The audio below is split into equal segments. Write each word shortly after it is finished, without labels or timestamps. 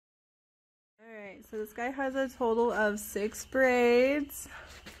Alright, so this guy has a total of 6 braids,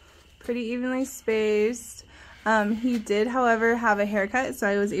 pretty evenly spaced. He did, however, have a haircut, so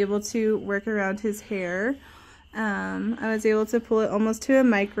I was able to work around his hair. I was able to pull it almost to a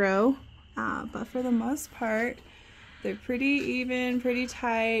micro, but for the most part, they're pretty even, pretty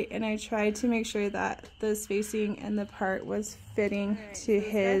tight, and I tried to make sure that the spacing and the part was fitting to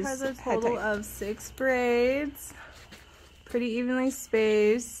his head type. This guy has a total of 6 braids, pretty evenly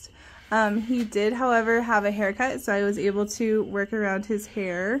spaced. He did, however, have a haircut, so I was able to work around his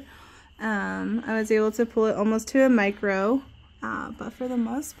hair. I was able to pull it almost to a micro, but for the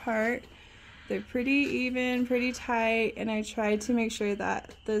most part, they're pretty even, pretty tight, and I tried to make sure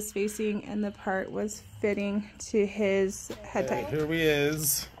that the spacing and the part was fitting to his head type. Here he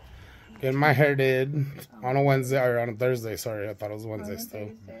is, getting my hair did on a Wednesday, or on a Thursday, sorry, I thought it was Wednesday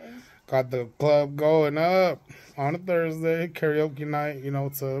still. Got the club going up on a Thursday, karaoke night, you know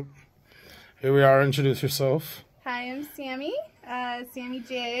what's up. Here we are, introduce yourself. Hi, I'm Sammy, Sammy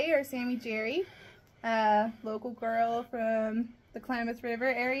J, or Sammy Jerry, local girl from the Klamath River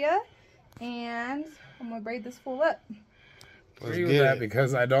area, and I'm gonna braid this fool up. I agree with that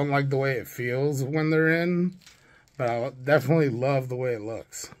because I don't like the way it feels when they're in, but I definitely love the way it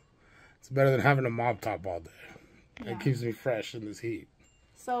looks. It's better than having a mop top all day. Yeah. It keeps me fresh in this heat.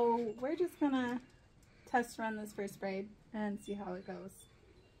 So we're just gonna test run this first braid and see how it goes.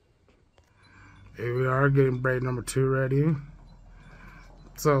 Here we are getting braid number 2 ready.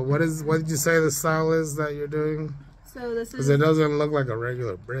 So what did you say the style is that you're doing? So this is, because it doesn't look like a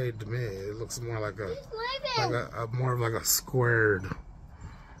regular braid to me. It looks more like a more of like a squared.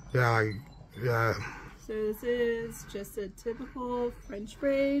 Yeah, yeah. So this is just a typical French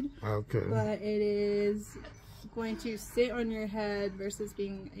braid. Okay. But it is going to sit on your head versus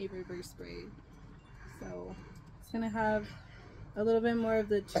being a reverse braid. So it's gonna have a little bit more of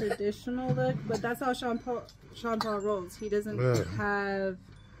the traditional look, but that's how Sean Paul rolls. He doesn't have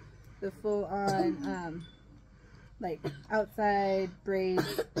the full on like outside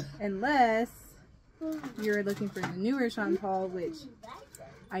braids unless you're looking for the newer Sean Paul, which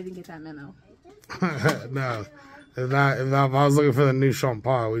I didn't get that memo. No, if I was looking for the new Sean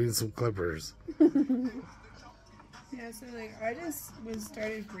Paul, we need some clippers. Yeah, so like I just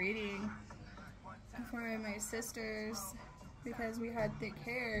started braiding for my sisters because we had thick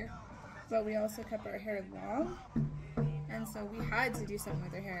hair, but we also kept our hair long, and so we had to do something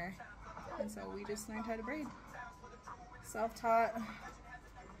with our hair, and so we just learned how to braid. Self-taught,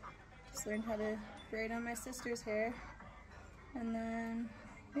 just learned how to braid on my sister's hair, and then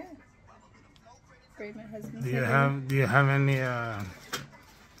yeah, braid my husband's hair. Do you have any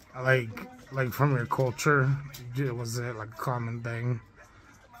like from your culture? Was it like a common thing?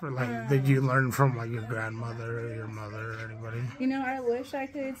 Did you learn from like your grandmother or your mother or anybody? You know, I wish I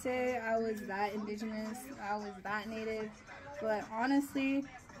could say I was that indigenous, I was that native, but honestly,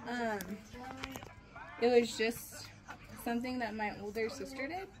 it was just something that my older sister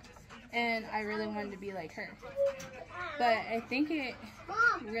did, and I really wanted to be like her. But I think it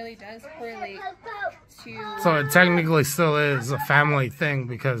really does correlate to... So it technically still is a family thing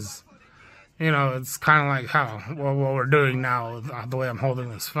because, you know, it's kind of like how, well, what we're doing now, the way I'm holding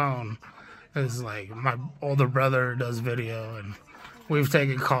this phone, is like my older brother does video, and we've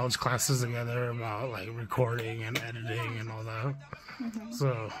taken college classes together about like recording and editing and all that.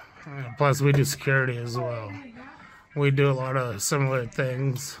 So, plus we do security as well. We do a lot of similar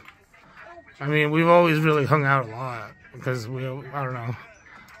things. I mean, we've always really hung out a lot because I don't know.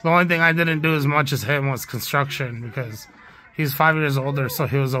 The only thing I didn't do as much as him was construction because he's 5 years older, so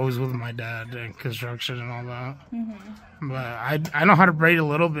he was always with my dad in construction and all that. But I know how to braid a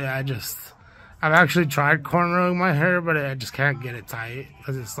little bit. I've actually tried cornrowing my hair, but I just can't get it tight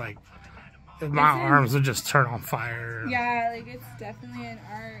because it's like my arms would just turn on fire. Yeah, like it's definitely an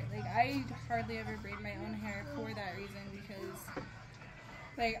art. Like I hardly ever braid my own hair for that reason because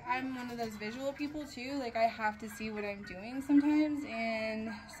like I'm one of those visual people too. Like I have to see what I'm doing sometimes, and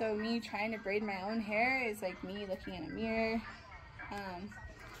so me trying to braid my own hair is like me looking in a mirror.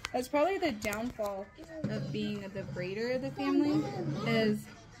 That's probably the downfall of being the braider of the family, is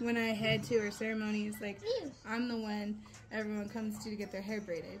when I head to our ceremonies, like I'm the one everyone comes to get their hair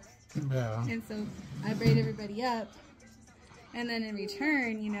braided. Yeah. And so I braid everybody up, and then in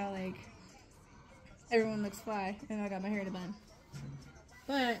return, you know, like everyone looks fly, and I got my hair in a bun.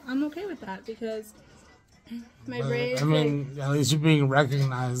 But I'm okay with that because my braids. I mean, at least you're being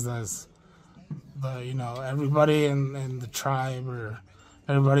recognized as you know, everybody in the tribe or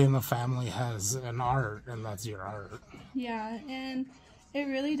everybody in the family has an art, and that's your art. Yeah, and it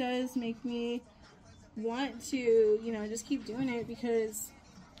really does make me want to, you know, just keep doing it because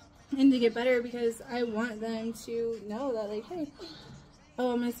and to get better, because I want them to know that, like, hey,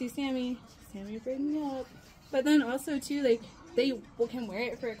 oh, I'm gonna see Sammy braid me up. But then also too, like, they can wear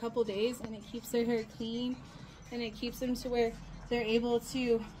it for a couple days and it keeps their hair clean, and it keeps them to where they're able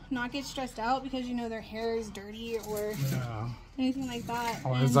to not get stressed out because, you know, their hair is dirty or anything like that.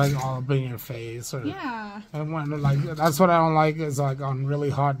 Or it's like all up in your face. Or, yeah. And when, like, that's what I don't like is, like, on really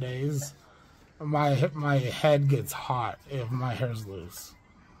hot days, my head gets hot if my hair's loose.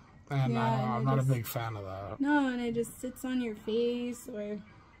 And I'm not a big fan of that. No, and it just sits on your face, or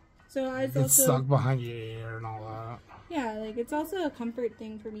so I It's also stuck behind your ear and all that. Yeah, like, it's also a comfort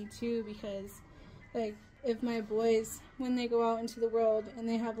thing for me too, because, like, if my boys, when they go out into the world and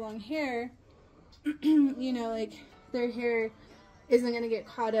they have long hair, you know, like, their hair isn't going to get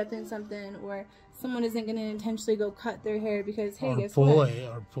caught up in something, or someone isn't going to intentionally go cut their hair because, hey, guess what?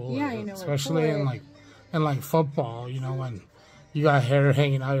 Or pull yeah, it. you know, especially in like football, you know, when you got hair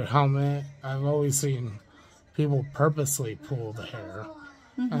hanging out your helmet. I've always seen people purposely pull the hair.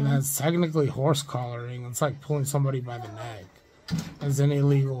 And that's technically horse collaring. It's like pulling somebody by the neck. It's an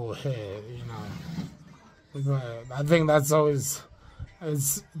illegal hit, you know. But I think that's always,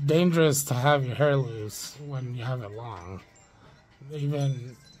 it's dangerous to have your hair loose when you have it long.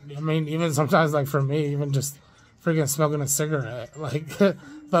 Even sometimes, like for me, even just freaking smoking a cigarette. Like the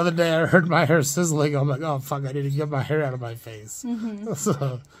other day I heard my hair sizzling. I'm like, oh fuck, I need to get my hair out of my face.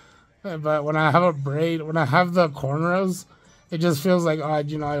 So, but when I have a braid, when I have the cornrows, it just feels like, oh,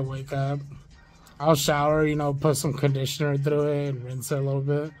 you know, I wake up, I'll shower, you know, put some conditioner through it and rinse it a little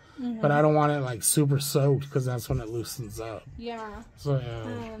bit. But I don't want it like super soaked because that's when it loosens up. Yeah. So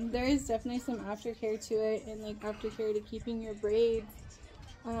yeah. There is definitely some aftercare to it, and like aftercare to keeping your braids.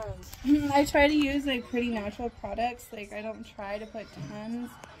 I try to use like pretty natural products. Like, I don't try to put tons,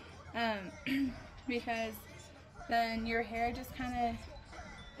 because then your hair just kind of,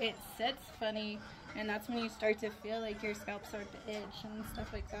 it sits funny, and that's when you start to feel like your scalp start to itch and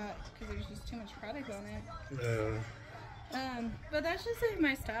stuff like that because there's just too much product on it. Yeah. But that's just like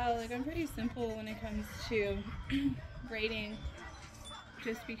my style. Like, I'm pretty simple when it comes to braiding,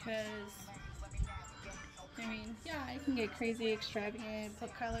 just because, I mean, yeah, I can get crazy extravagant,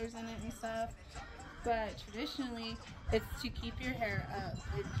 put colors in it and stuff, but traditionally it's to keep your hair up,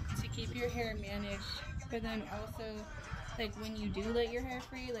 to keep your hair managed. But then also, like, when you do let your hair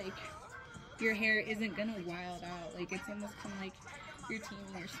free, like, your hair isn't gonna wild out. Like, it's almost kind of like your team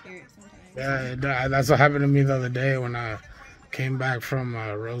and your spirit sometimes. Yeah, that's what happened to me the other day when I came back from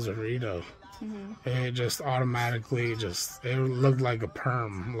Rosarito. It just automatically it looked like a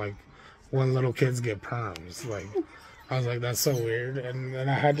perm, like when little kids get perms. Like, I was like, that's so weird. And then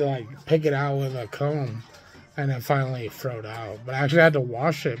I had to like pick it out with a comb, and it finally froed out. But I actually had to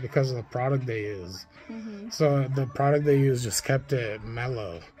wash it because of the product they use. So the product they use just kept it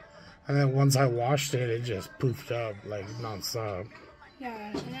mellow. And then once I washed it, it just poofed up like nonstop.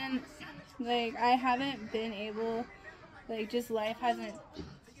 Yeah, and then, like, I haven't been able, like, just life hasn't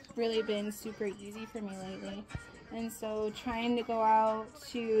really been super easy for me lately. And so trying to go out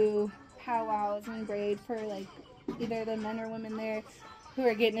to powwows and braid for, like, either the men or women there who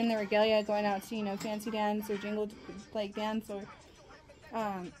are getting in the regalia, going out to, you know, fancy dance or jingle, like, dance or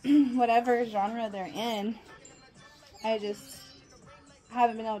whatever genre they're in, I just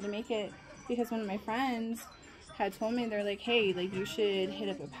haven't been able to make it because one of my friends had told me, they're like, hey, like, you should hit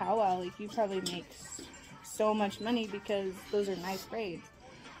up a powwow, like, you probably make so much money because those are nice braids.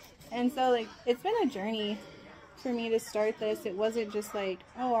 And so, like, it's been a journey for me to start this. It wasn't just like,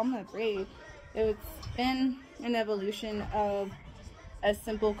 oh, I'm gonna braid. It's been an evolution of a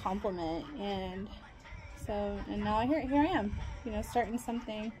simple compliment, and so, and now here I am, you know, starting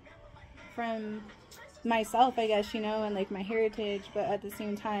something from myself, I guess, you know, and like my heritage, but at the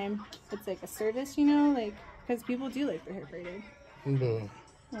same time it's like a service, you know, like, because people do like their hair braided.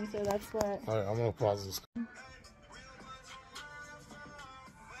 And so that's what. Alright, I'm gonna pause this.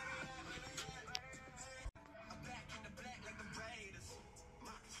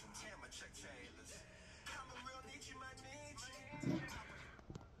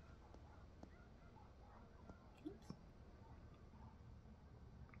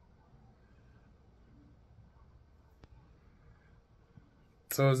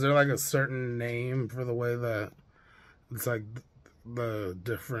 So is there like a certain name for the way that it's like the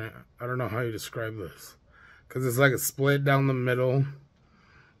different, I don't know how you describe this, because it's like a split down the middle,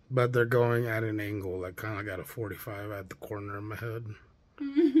 but they're going at an angle, like kind of got a 45 at the corner of my head,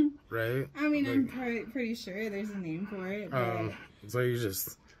 right? I mean, like, I'm pretty sure there's a name for it, but so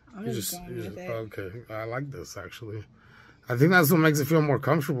I'm just going with it. Okay, I like this actually. I think that's what makes it feel more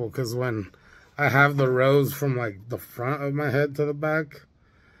comfortable, because when I have the rows from like the front of my head to the back,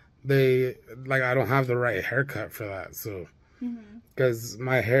 they like I don't have the right haircut for that. So because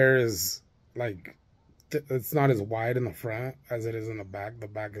my hair is like it's not as wide in the front as it is in the back. The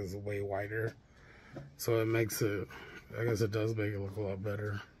back is way wider, so it makes it. I guess it does make it look a lot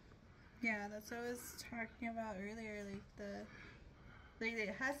better. Yeah, that's what I was talking about earlier. Like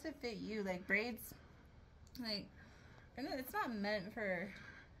it has to fit you. Like braids, like it's not meant for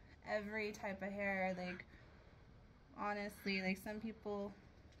every type of hair. Like honestly, like some people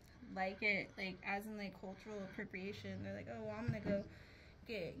like it, like as in like cultural appropriation. They're like, oh, well, I'm gonna go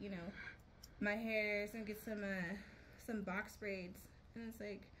get my hairs and get some box braids, and it's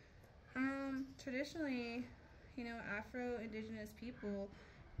like traditionally, Afro-Indigenous people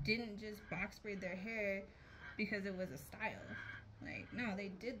didn't just box braid their hair because it was a style. Like, no, they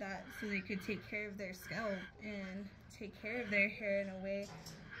did that so they could take care of their scalp and take care of their hair in a way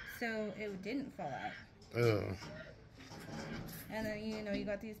so it didn't fall out. Oh. And then, you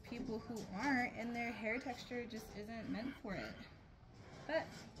got these people who aren't, and their hair texture just isn't meant for it. But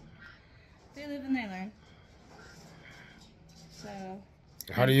they live and they learn. So.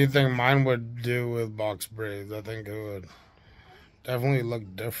 How do you think mine would do with box braids? I think it would definitely look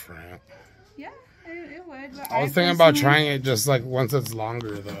different. Yeah, it would. But I was thinking about trying it just like once it's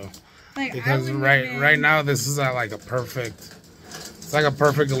longer though. Like, because right now this is at like it's like a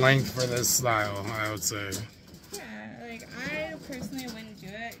perfect length for this style, I would say. Yeah, like I personally wouldn't do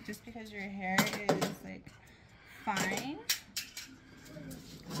it just because your hair is like fine.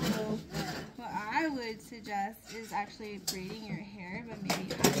 So what I would suggest is actually braiding your hair, but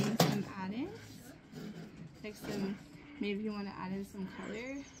maybe adding some add-ins. Like maybe you want to add in some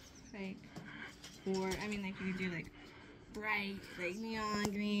color, like, or I mean, like you could do like bright, like neon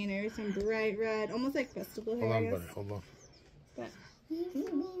green or some bright red, almost like festival hair. Hold on, buddy. Hold on. But,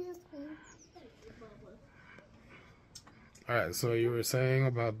 all right. So you were saying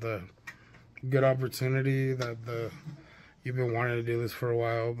about the good opportunity that you've been wanting to do this for a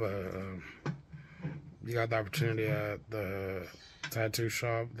while, but you got the opportunity at the tattoo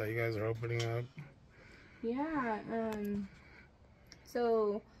shop that you guys are opening up. Yeah.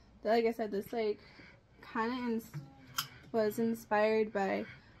 So, like I said, this like kind of was inspired by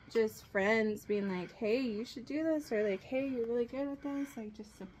just friends being like, hey, you should do this, or like, hey, you're really good at this, like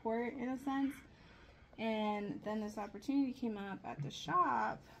just support in a sense. And then this opportunity came up at the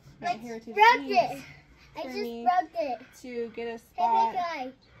shop at Heritage Beads for me to get a spot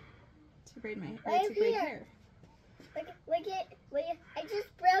to braid my to braid hair. Look it, I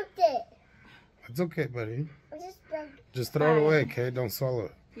just broke it. It's okay, buddy. I just broke it. Just throw it away, okay? Don't swallow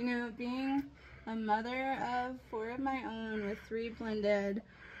it. Being a mother of 4 of my own with 3 blended,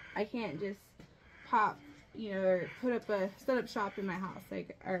 I can't just pop, or set up shop in my house,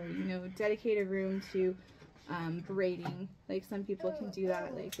 like, or, dedicate a room to braiding. Like, some people can do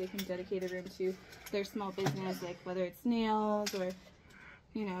that. Like, they can dedicate a room to their small business, like, whether it's nails or,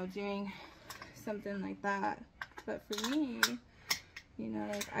 doing something like that. But for me,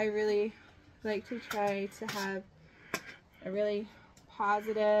 like, I really like to try to have a really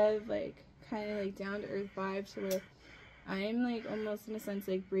positive, like, kind of like down-to-earth vibe to where I'm like almost in a sense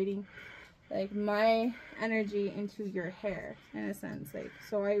like braiding like my energy into your hair in a sense, like,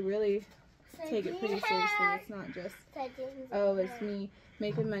 so I really take it pretty seriously. It's not just, oh, it's me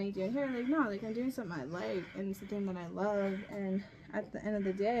making money doing hair. Like, no, like I'm doing something I like and something that I love, and at the end of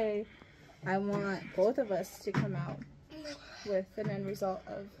the day I want both of us to come out with an end result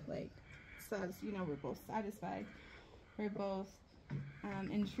of like, we're both satisfied, we're both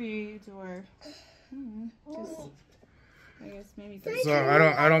intrigued, or just, I guess maybe. So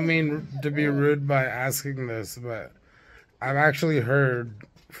I don't mean to be rude by asking this, but I've actually heard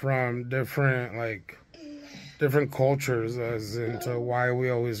from different cultures as into why we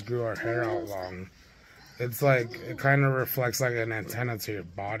always grew our hair out long. It's like it kind of reflects like an antenna to your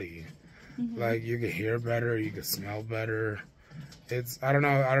body. Like you can hear better, you can smell better. I don't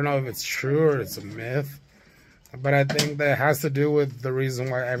know if it's true or it's a myth, but I think that has to do with the reason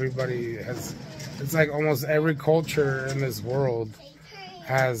why it's like almost every culture in this world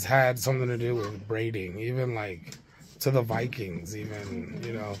has had something to do with braiding, even like to the Vikings, even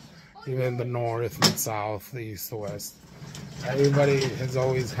the north and south, the east, the west. Everybody has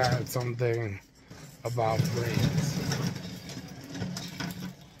always had something about braids.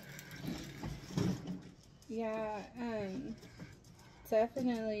 Yeah,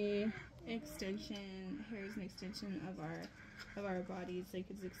 definitely extension. Hair is an extension of our bodies, like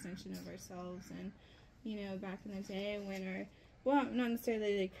it's an extension of ourselves. And back in the day when not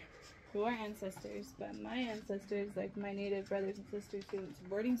necessarily like your ancestors, but my ancestors, like my native brothers and sisters who went to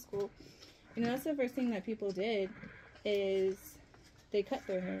boarding school, that's the first thing that people did is they cut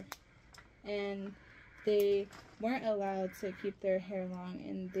their hair. And they weren't allowed to keep their hair long,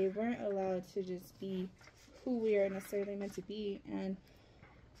 and they weren't allowed to just be who we are necessarily meant to be, and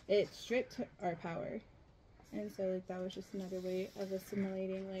it stripped our power. And so like that was just another way of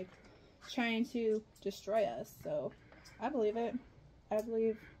assimilating, like trying to destroy us. So I believe it. I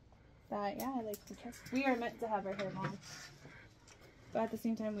believe that, yeah, like we are meant to have our hair long, but at the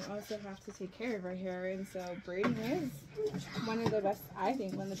same time we also have to take care of our hair. And so braiding is one of the best, I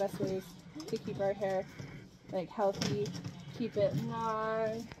think, one of the best ways to keep our hair like healthy, keep it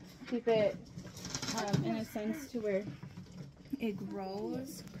long, keep it in a sense to where it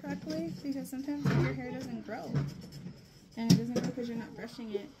grows correctly, because sometimes your hair doesn't grow, and it doesn't grow because you're not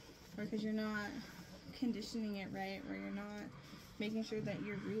brushing it, or because you're not conditioning it right, or you're not making sure that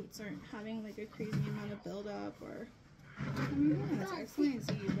your roots aren't having like a crazy amount of buildup, or I mean, yeah, it's X, Y, and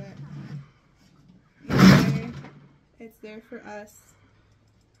Z, but it's there for us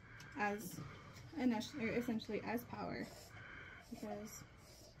as essentially as power, because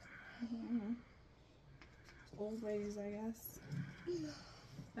old ways, I guess,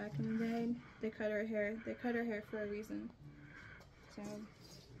 back in the day, they cut our hair for a reason, so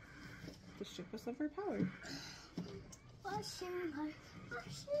to strip us of our power.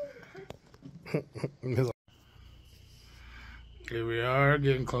 Here we are,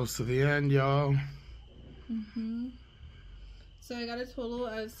 getting close to the end, y'all. So I got a total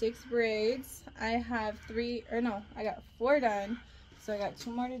of 6 braids. I have I got 4 done. So I got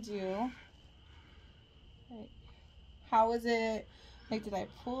 2 more to do. Like, how was it? Like, did I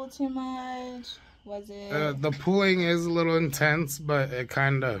pull too much? Was it? The pulling is a little intense, but it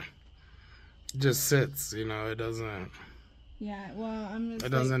kind of just sits, you know, it doesn't. Yeah, well,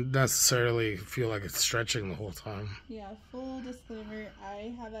 it doesn't necessarily feel like it's stretching the whole time. Yeah, full disclaimer,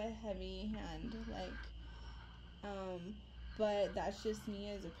 I have a heavy hand, like, but that's just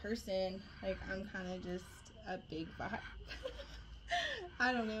me as a person. Like, I'm kind of just a big vibe.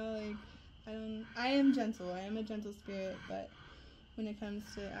 I don't know, like, I am gentle. I am a gentle spirit, but when it comes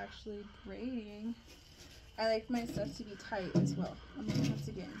to actually braiding, I like my stuff to be tight as well. I'm gonna have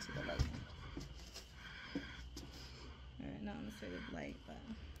to get into the light. Or not necessarily light, but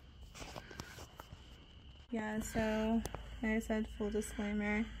yeah. So like I said, full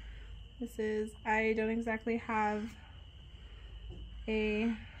disclaimer. I don't exactly have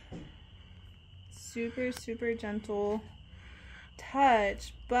a super gentle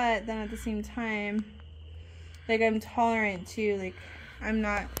touch, but then at the same time, like, I'm tolerant too. Like, I'm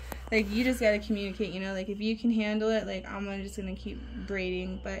not, like, you just gotta communicate, you know, like, if you can handle it, like, I'm just gonna keep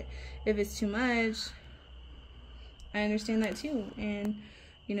braiding, but if it's too much, I understand that too. And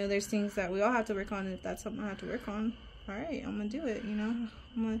you know, there's things that we all have to work on, and if that's something I have to work on, all right, I'm gonna do it, you know.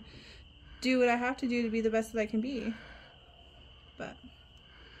 I'm gonna do what I have to do to be the best that I can be. But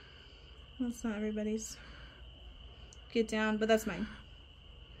that's not everybody's get down, but that's mine.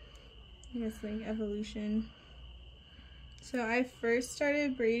 I guess, like, evolution. So I first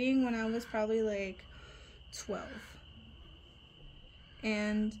started braiding when I was probably like 12,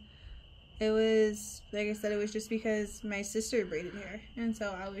 and it was, like I said, it was just because my sister braided hair, and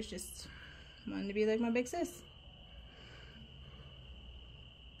so I was just wanting to be like my big sis.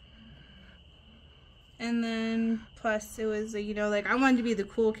 And then plus it was, you know, like, I wanted to be the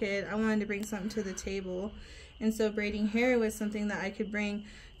cool kid. I wanted to bring something to the table, and so braiding hair was something that I could bring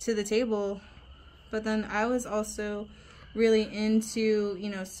to the table. But then I was also really into, you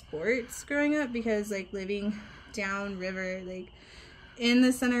know, sports growing up, because like living downriver, like in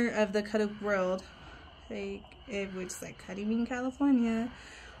the center of the Cutuck world, like which is like Cudahy, California,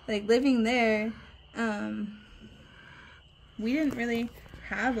 like living there, we didn't really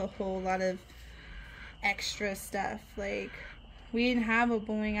have a whole lot of extra stuff. Like, we didn't have a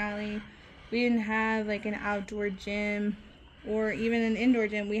bowling alley, we didn't have like an outdoor gym or even an indoor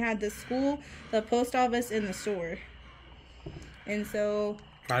gym. We had the school, the post office, and the store. And so,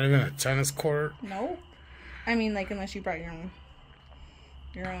 not even a tennis court? No. I mean, like, unless you brought your own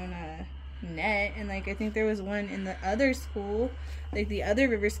net. And like, I think there was one in the other school, like the other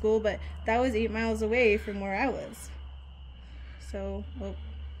river school, but that was 8 miles away from where I was. So, well,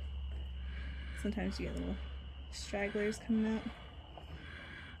 sometimes you get little stragglers coming out.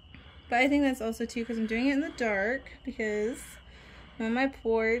 But I think that's also too because I'm doing it in the dark, because I'm on my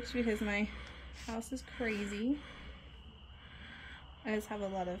porch, because my house is crazy. I just have a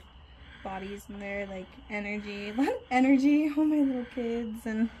lot of bodies in there, like energy, a lot of energy, all my little kids,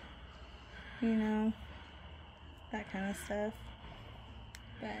 and you know, that kind of stuff.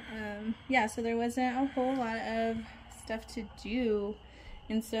 But yeah, so there wasn't a whole lot of stuff to do,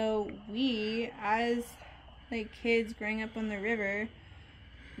 and so we, as like kids growing up on the river,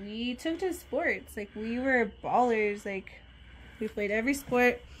 we took to sports. Like, we were ballers. Like, we played every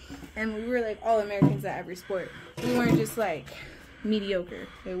sport, and we were like all Americans at every sport. We weren't just like mediocre.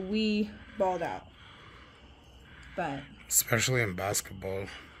 Like, we balled out. But especially in basketball.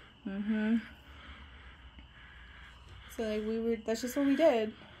 So like that's just what we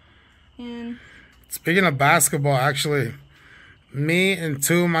did. And speaking of basketball, actually, me and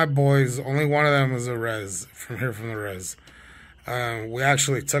two of my boys, only one of them was a res from the res. We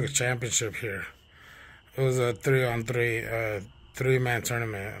actually took a championship here. It was a 3-on-3, 3-man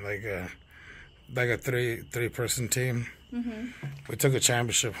tournament, like a three-person team. We took a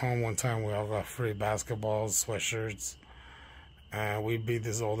championship home one time. We all got free basketballs, sweatshirts. We beat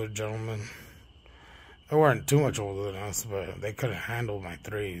this older gentleman. They weren't too much older than us, but they couldn't handle my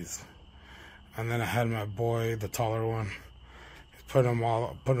threes. And then I had my boy, the taller one. Put them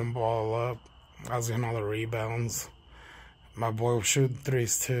all up. I was getting all the rebounds. My boy was shooting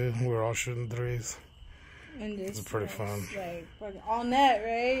threes too. We were all shooting threes. And it was pretty fun. Like all net,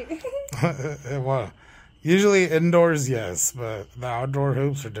 right? It was. Usually indoors, yes, but the outdoor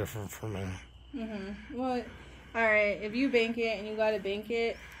hoops are different for me. Well, all right. If you bank it and you gotta bank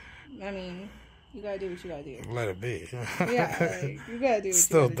it, I mean, you gotta do what you gotta do. Let it be. Yeah, like, you gotta do what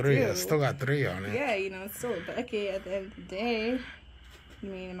still you gotta three. do. I still got 3 on it. Yeah, it's still a bucket at the end of the day. I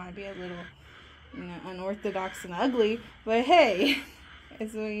mean, it might be a little, unorthodox and ugly, but hey,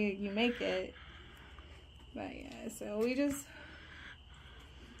 it's the way you make it. But yeah, so we just,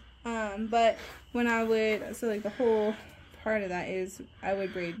 but when I would, so like the whole part of that is I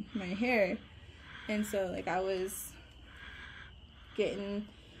would braid my hair, and so like I was getting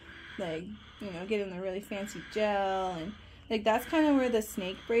getting the really fancy gel, and like that's kind of where the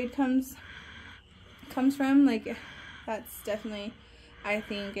snake braid comes from. Like that's definitely, I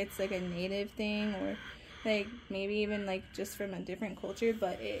think it's like a native thing, or like maybe even like just from a different culture,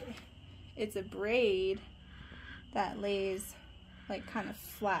 but it's a braid that lays like kind of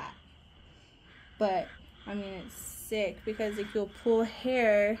flat. But I mean, it's sick because like you'll pull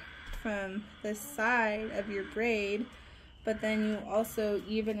hair from the side of your braid, but then you also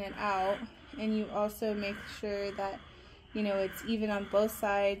even it out, and you also make sure that it's even on both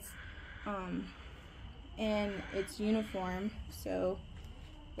sides, and it's uniform. So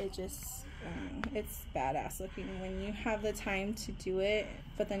it just it's badass looking when you have the time to do it.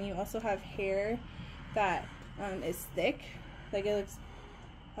 But then you also have hair that is thick. Like, it looks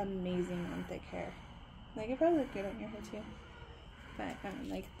amazing on thick hair. Like, it probably look good on your hair too. But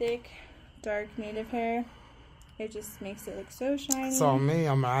like thick, dark native hair, it just makes it look so shiny. So me,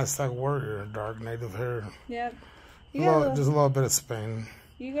 I'm an Aztec warrior, dark native hair. Yep. Just a little bit of Spain.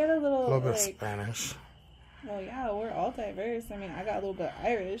 You got a little bit of Spanish. Oh yeah, we're all diverse. I mean, I got a little bit of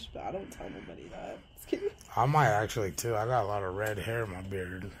Irish, but I don't tell nobody that. Just kidding. I might actually too. I got a lot of red hair in my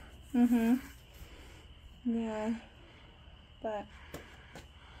beard. Yeah. But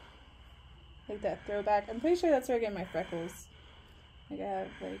like that throwback. I'm pretty sure that's where I get my freckles. Like I have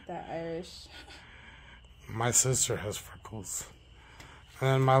like that Irish. My sister has freckles. And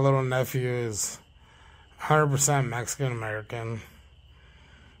then my little nephew is 100% Mexican American.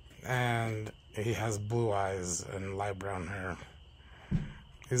 And he has blue eyes and light brown hair.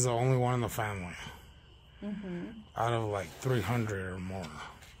 He's the only one in the family. Out of like 300 or more.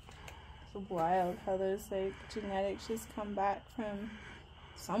 It's wild how those like genetics just come back from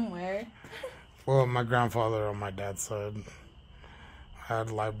somewhere. Well, my grandfather on my dad's side had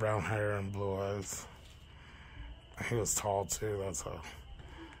light brown hair and blue eyes. He was tall too. That's how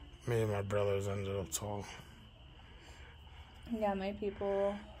me and my brothers ended up tall. Yeah, my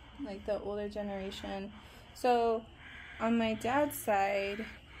people, like the older generation. So on my dad's side,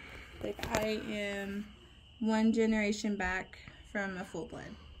 like I am one generation back from a full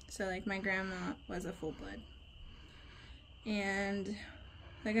blood. So like my grandma was a full blood. And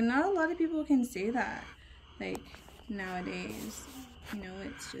like not a lot of people can say that. Like nowadays,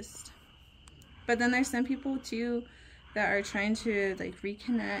 it's just, but then there's some people too that are trying to like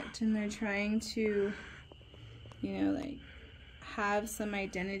reconnect, and they're trying to, like have some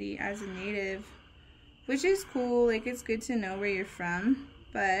identity as a native, which is cool. Like it's good to know where you're from,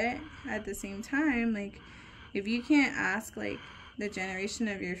 but at the same time, like if you can't ask like the generation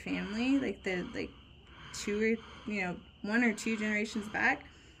of your family, like the one or two generations back,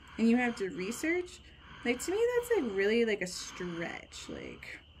 and you have to research, like to me that's like really like a stretch.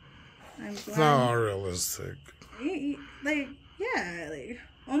 Like I'm glad, it's not realistic. Like yeah, like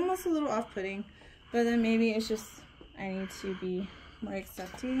almost a little off-putting, but then maybe it's just I need to be more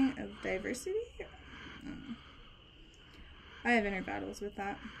accepting of diversity. I have inner battles with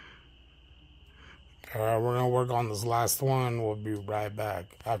that. Alright, we're gonna work on this last one. We'll be right back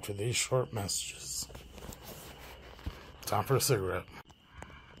after these short messages. Time for a cigarette.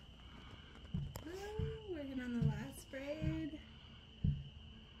 Working on the last braid.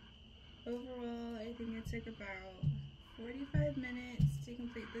 Overall, I think it took about 45 minutes to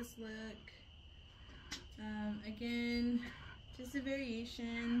complete this look. Again, just a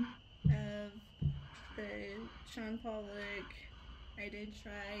variation of the Sean Paul look. I did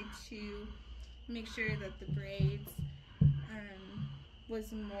try to make sure that the braids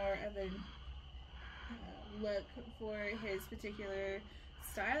was more of a look for his particular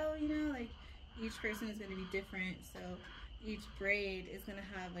style, you know, like each person is going to be different, so each braid is going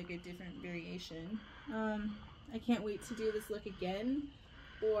to have like a different variation. I can't wait to do this look again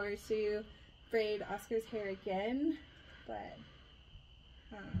or to braid Oscar's hair again, but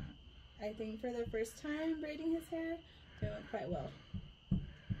I think for the first time braiding his hair, it went quite well.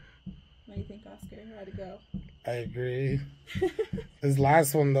 What do you think, Oscar? How'd it go? I agree. This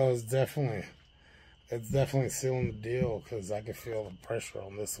last one though is definitely sealing the deal because I can feel the pressure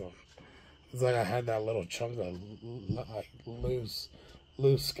on this one. It's like I had that little chunk of like loose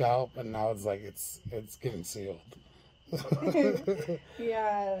scalp, and now it's like it's getting sealed.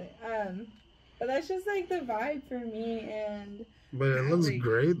 Yeah, but that's just like the vibe for me, and but it looks like,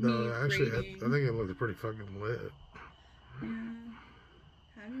 great though. Actually, I think it looks pretty fucking lit. Yeah.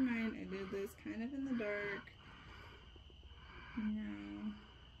 Have in mind, I did this kind of in the dark. You know,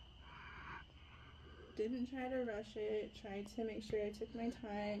 didn't try to rush it. Tried to make sure I took my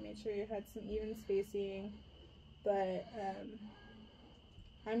time. Made sure you had some even spacing. But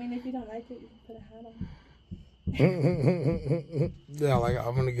I mean, if you don't like it, you can put a hat on. Yeah, like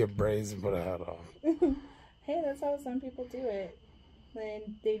I'm gonna get braids and put a hat on. Hey, that's how some people do it.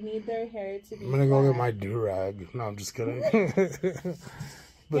 When they need their hair to be I'm gonna go flat. get my do-rag. No, I'm just kidding.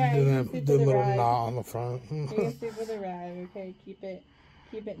 But Yeah, do a little knot on the front. You can sleep with a rag, okay?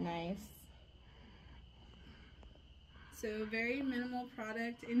 Keep it nice. So very minimal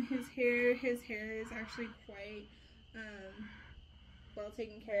product in his hair. His hair is actually quite well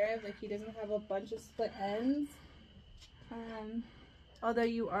taken care of. Like, he doesn't have a bunch of split ends. Although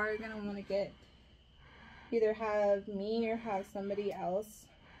you are gonna want to get either have me or have somebody else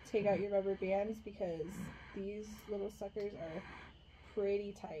take out your rubber bands, because these little suckers are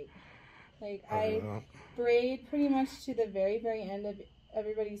pretty tight. Like, I braid pretty much to the very, very end of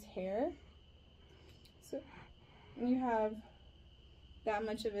everybody's hair. So you have that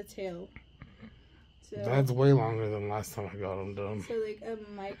much of a tail. So that's way longer than last time I got them done. So like a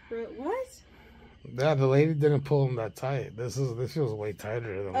micro, what? Yeah, the lady didn't pull them that tight. This feels way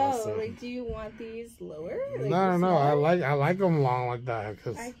tighter than last time. Oh, like, do you want these lower? Like No. I like them long like that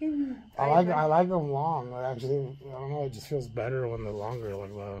because I like them long. Actually, I don't know. It just feels better when they're longer like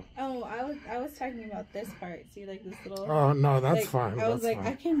that. Oh, I was talking about this part. See, like this little. Oh no, that's like, fine. I was that's like,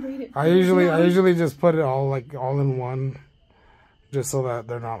 fine. I can braid it. I usually just put it all in one, just so that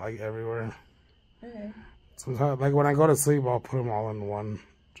they're not like everywhere. Okay. Sometimes, like when I go to sleep, I'll put them all in one,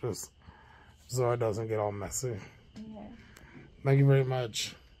 just so it doesn't get all messy. Okay. Thank you very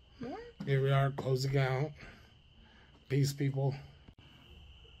much. Yeah. Here we are, closing out. Peace, people.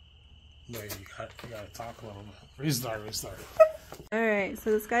 Wait, you gotta talk a little bit. Restart. Alright,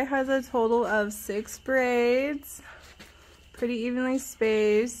 so this guy has a total of 6 braids. Pretty evenly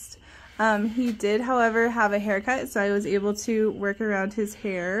spaced. He did, however, have a haircut, so I was able to work around his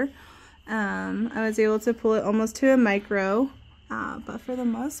hair. I was able to pull it almost to a micro, but for the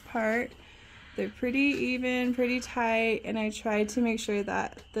most part, they're pretty even, pretty tight, and I tried to make sure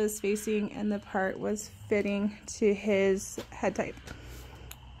that the spacing and the part was fitting to his head type.